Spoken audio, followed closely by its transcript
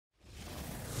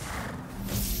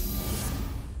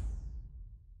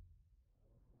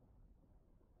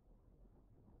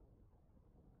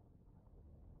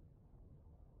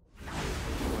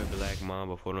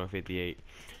Mamba 458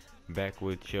 back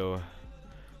with your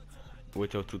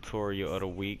tutorial of the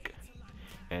week,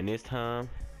 and this time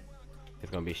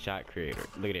it's gonna be shot creator.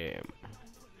 Look at that.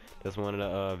 That's one of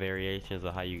the variations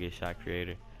of how you get shot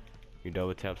creator. You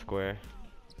double tap square,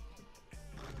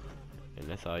 and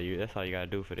that's all you gotta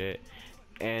do for that.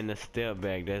 And the step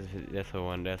back,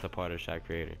 that's a part of shot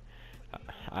creator.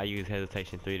 I use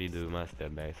hesitation 3 to do my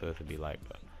step back, so it'll be like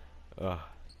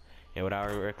and what I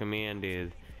recommend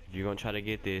is, if you're gonna try to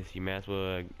get this, you might as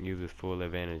well use its full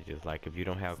advantages. Like if you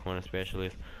don't have corner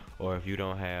specialist, or if you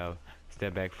don't have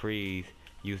step back freeze,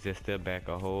 use this step back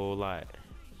a whole lot,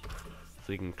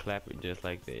 so you can clap it just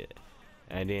like that,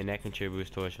 and then that contributes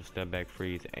towards your step back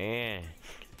freeze and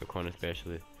the corner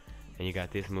specialist. And you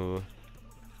got this move,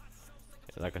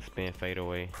 like a spin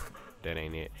fadeaway. That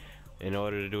ain't it. In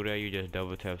order to do that, you just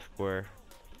double tap square.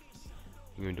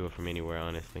 You can do it from anywhere,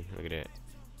 honestly. Look at that.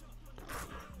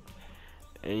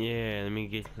 And yeah, let me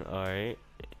get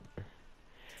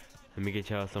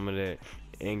y'all some of that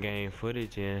in-game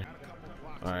footage in.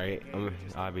 Alright,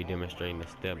 I'll be demonstrating the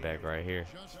step back right here.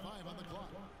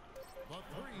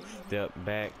 Step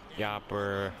back,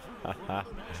 yopper. I'm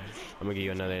gonna give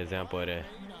you another example of that.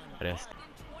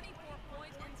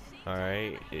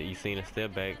 Alright, you seen a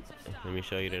step back. Let me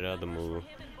show you that other move,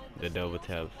 the double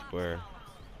tap square.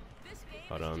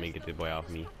 Hold on, let me get this boy off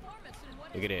me.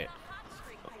 Look at that.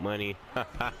 Money.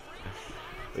 But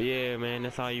yeah, man,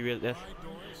 that's all you really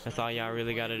that's all y'all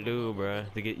really gotta do, bro.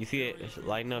 To get, you see it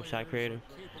lighting up shot creator?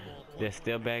 That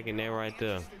step back and that right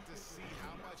there.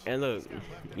 And look,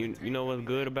 you know what's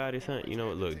good about it, son? You know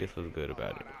what? Look, this was good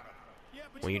about it.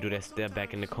 When you do that step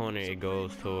back in the corner, it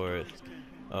goes towards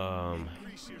when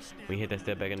you hit that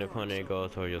step back in the corner, it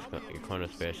goes towards your corner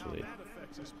specialist,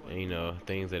 and you know,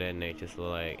 things of that nature. So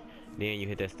like, then you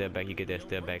hit that step back, you get that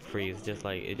step back free. It's just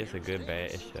a good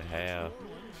badge to have.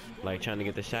 Like trying to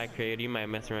get the shot creator, you might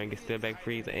mess around and get step back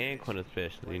freeze and corner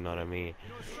specialist. You know what I mean?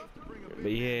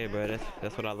 But yeah, bro,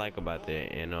 that's what I like about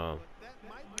that. And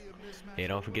yeah,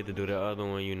 don't forget to do the other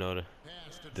one. You know,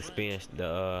 the spin,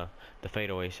 the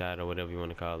fadeaway shot, or whatever you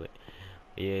want to call it.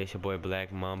 Yeah, it's your boy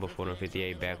Black Mamba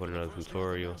 458 back with another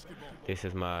tutorial. This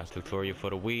is my tutorial for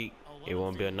the week. It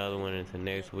won't be another one until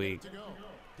next week.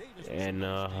 And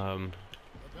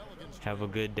have a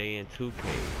good day in 2K.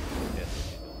 Yes.